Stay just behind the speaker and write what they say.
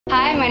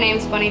Hi, my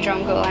name's Bonnie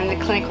Dromgoole. I'm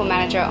the Clinical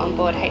Manager on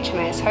board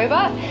HMAS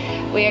Hobart.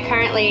 We are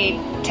currently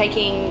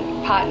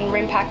taking part in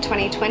RIMPAC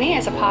 2020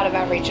 as a part of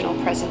our regional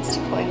presence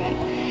deployment.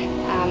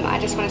 I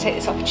just want to take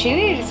this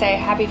opportunity to say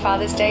Happy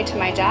Father's Day to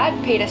my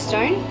dad, Peter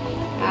Stone,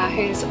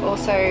 who's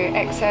also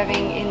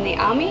ex-serving in the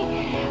Army.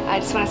 I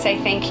just want to say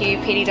thank you,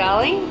 Petey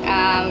darling,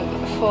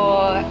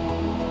 for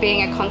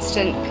being a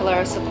constant pillar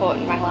of support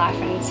in my life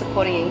and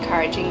supporting and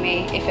encouraging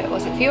me. If it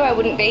wasn't for you, I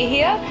wouldn't be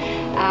here.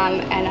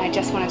 And I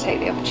just want to take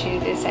the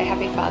opportunity to say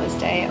Happy Father's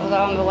Day.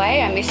 Although I'm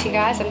away, I miss you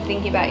guys. I'm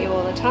thinking about you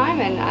all the time,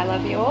 and I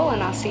love you all,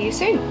 and I'll see you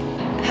soon.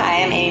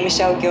 Hi, I'm Amy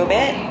Michelle Gilbert.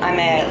 I'm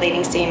a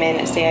leading seaman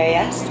at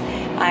COS.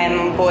 I'm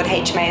on board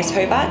HMAS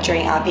Hobart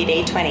during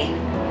RPD 20.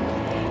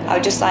 I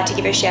would just like to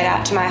give a shout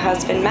out to my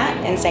husband Matt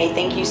and say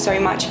thank you so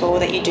much for all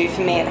that you do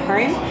for me at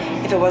home.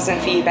 If it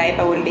wasn't for you, babe,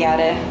 I wouldn't be able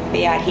to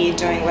be out here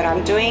doing what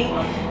I'm doing.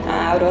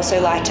 I would also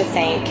like to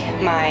thank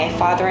my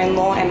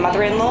father-in-law and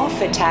mother-in-law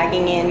for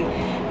tagging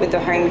in with the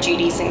home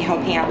duties and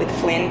helping out with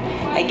Flynn.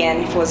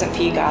 Again, if it wasn't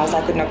for you guys,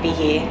 I could not be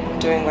here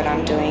doing what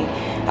I'm doing.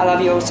 I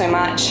love you all so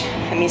much.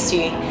 I miss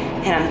you,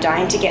 and I'm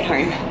dying to get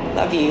home.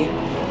 Love you.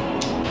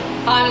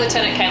 I'm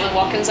Lieutenant Caitlin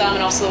Watkins. I'm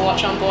an officer of the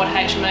watch on board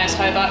HMAS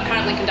Hobart,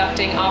 currently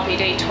conducting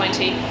RPD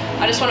 20.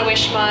 I just want to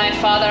wish my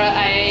father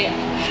a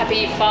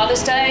happy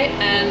Father's Day,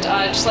 and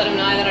I just let him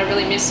know that I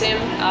really miss him.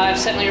 I've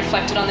certainly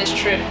reflected on this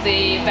trip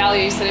the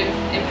values that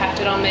have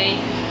impacted on me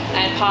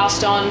and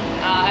passed on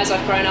as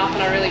I've grown up,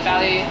 and I really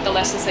value the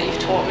lessons that you've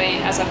taught me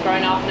as I've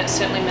grown up, and it's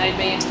certainly made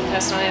me into the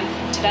person I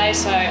am today.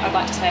 So I'd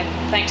like to say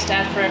thanks,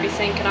 Dad, for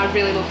everything, and I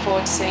really look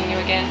forward to seeing you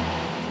again.